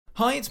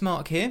Hi, it's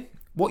Mark here.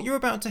 What you're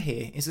about to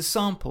hear is a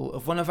sample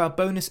of one of our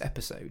bonus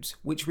episodes,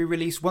 which we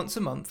release once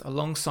a month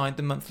alongside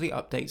the monthly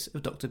updates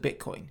of Dr.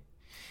 Bitcoin.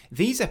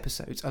 These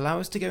episodes allow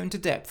us to go into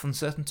depth on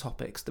certain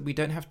topics that we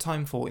don't have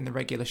time for in the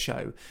regular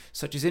show,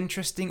 such as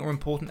interesting or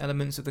important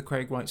elements of the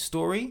Craig Wright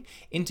story,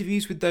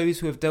 interviews with those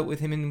who have dealt with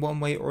him in one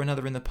way or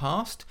another in the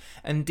past,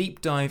 and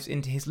deep dives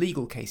into his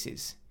legal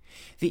cases.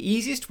 The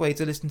easiest way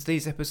to listen to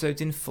these episodes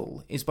in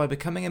full is by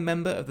becoming a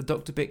member of the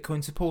Dr.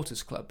 Bitcoin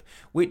Supporters Club,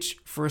 which,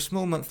 for a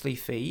small monthly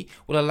fee,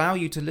 will allow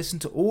you to listen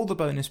to all the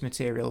bonus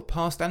material,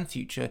 past and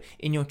future,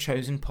 in your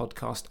chosen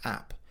podcast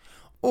app.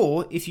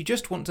 Or, if you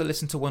just want to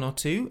listen to one or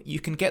two, you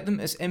can get them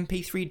as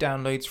MP3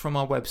 downloads from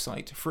our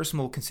website for a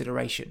small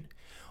consideration.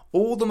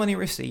 All the money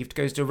received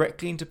goes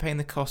directly into paying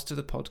the costs of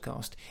the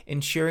podcast,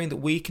 ensuring that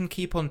we can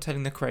keep on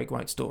telling the Craig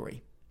Wright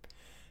story.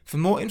 For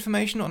more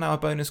information on our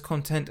bonus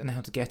content and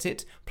how to get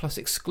it, plus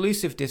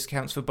exclusive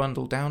discounts for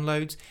bundle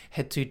downloads,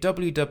 head to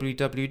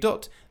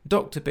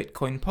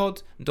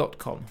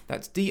www.drbitcoinpod.com.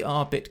 That's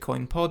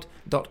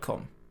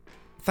drbitcoinpod.com.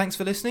 Thanks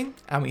for listening,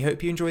 and we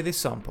hope you enjoy this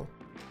sample.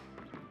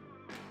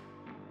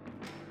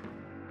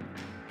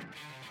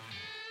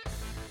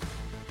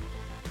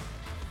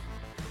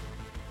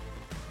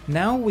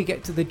 Now we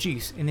get to the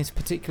juice in this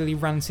particularly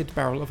rancid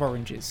barrel of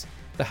oranges,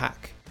 the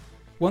hack.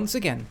 Once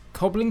again,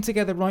 cobbling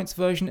together Wright's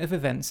version of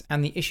events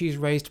and the issues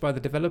raised by the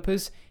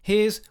developers,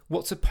 here's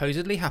what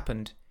supposedly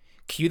happened.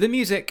 Cue the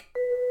music!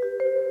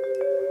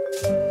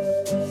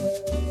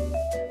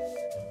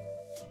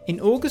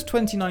 In August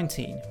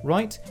 2019,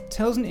 Wright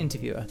tells an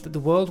interviewer that the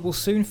world will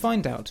soon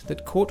find out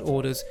that court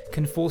orders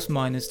can force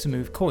miners to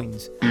move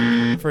coins,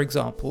 for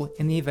example,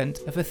 in the event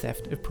of a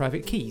theft of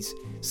private keys,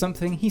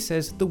 something he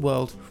says the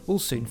world will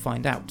soon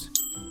find out.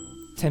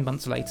 10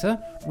 months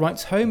later,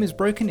 Wright's home is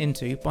broken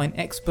into by an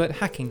expert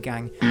hacking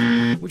gang,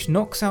 which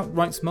knocks out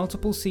Wright's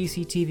multiple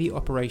CCTV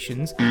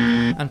operations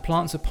and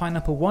plants a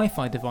Pineapple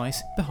Wi-Fi device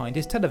behind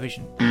his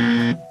television.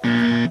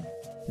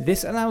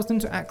 This allows them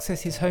to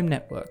access his home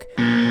network,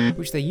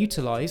 which they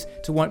utilise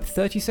to wipe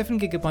 37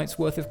 gigabytes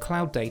worth of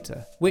cloud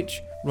data,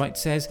 which, Wright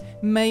says,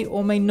 may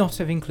or may not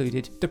have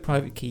included the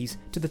private keys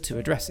to the two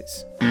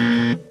addresses.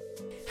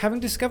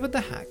 Having discovered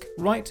the hack,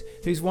 Wright,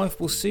 whose wife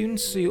will soon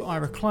sue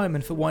Ira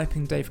Kleiman for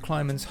wiping Dave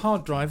Kleiman's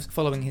hard drives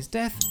following his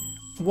death,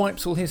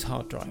 wipes all his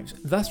hard drives,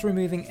 thus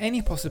removing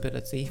any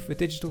possibility for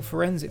digital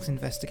forensics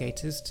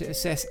investigators to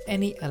assess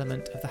any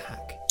element of the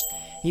hack.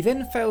 He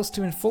then fails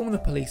to inform the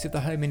police of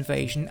the home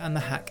invasion and the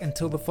hack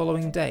until the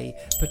following day,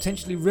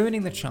 potentially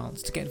ruining the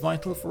chance to get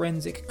vital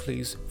forensic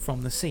clues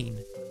from the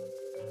scene.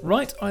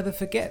 Wright either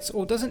forgets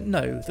or doesn't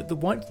know that the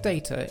wiped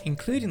data,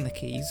 including the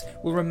keys,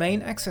 will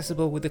remain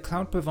accessible with the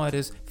cloud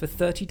providers for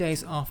 30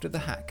 days after the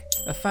hack,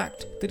 a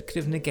fact that could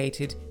have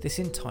negated this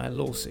entire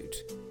lawsuit.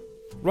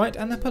 Wright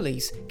and the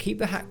police keep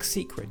the hack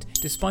secret,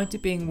 despite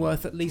it being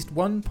worth at least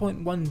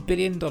 $1.1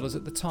 billion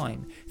at the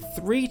time,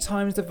 3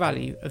 times the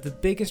value of the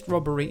biggest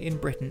robbery in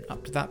Britain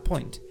up to that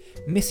point,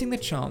 missing the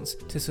chance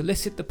to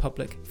solicit the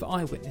public for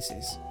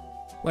eyewitnesses.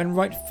 When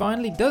Wright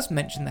finally does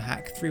mention the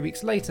hack 3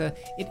 weeks later,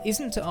 it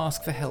isn't to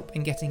ask for help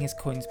in getting his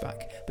coins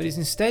back, but is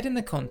instead in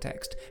the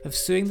context of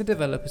suing the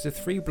developers of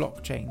 3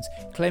 blockchains,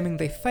 claiming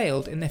they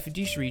failed in their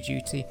fiduciary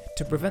duty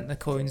to prevent the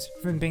coins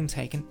from being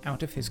taken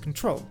out of his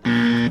control.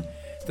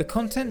 The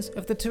contents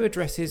of the 2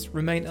 addresses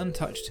remain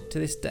untouched to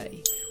this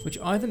day, which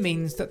either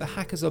means that the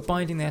hackers are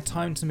biding their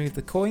time to move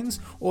the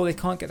coins, or they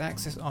can't get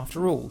access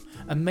after all,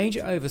 a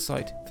major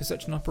oversight for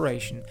such an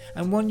operation,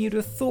 and one you'd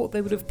have thought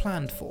they would have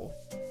planned for.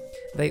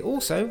 They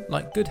also,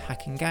 like good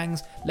hacking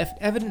gangs,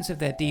 left evidence of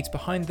their deeds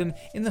behind them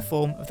in the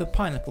form of the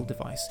Pineapple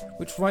device,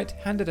 which Wright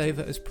handed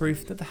over as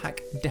proof that the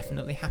hack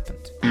definitely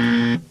happened.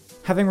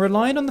 Having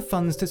relied on the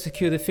funds to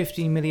secure the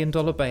 $15 million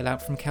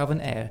bailout from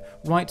Calvin Ayre,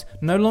 Wright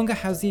no longer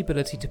has the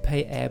ability to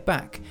pay Ayre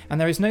back, and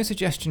there is no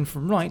suggestion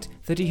from Wright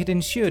that he had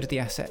insured the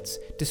assets,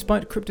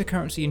 despite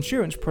cryptocurrency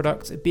insurance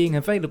products being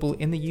available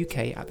in the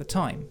UK at the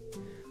time.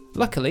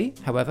 Luckily,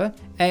 however,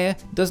 Ayre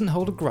doesn't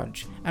hold a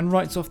grudge and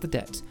writes off the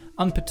debt,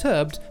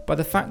 unperturbed by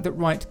the fact that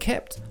Wright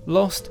kept,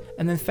 lost,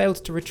 and then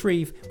failed to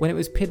retrieve, when it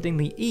was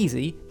piddlingly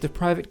easy, the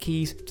private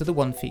keys to the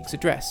One Feeks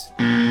address.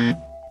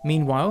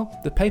 Meanwhile,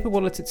 the paper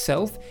wallet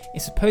itself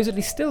is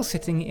supposedly still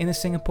sitting in the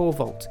Singapore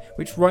vault,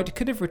 which Wright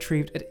could have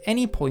retrieved at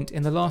any point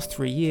in the last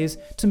 3 years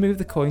to move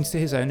the coins to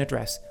his own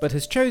address, but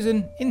has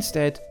chosen,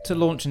 instead, to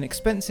launch an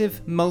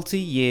expensive,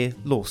 multi-year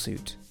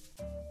lawsuit.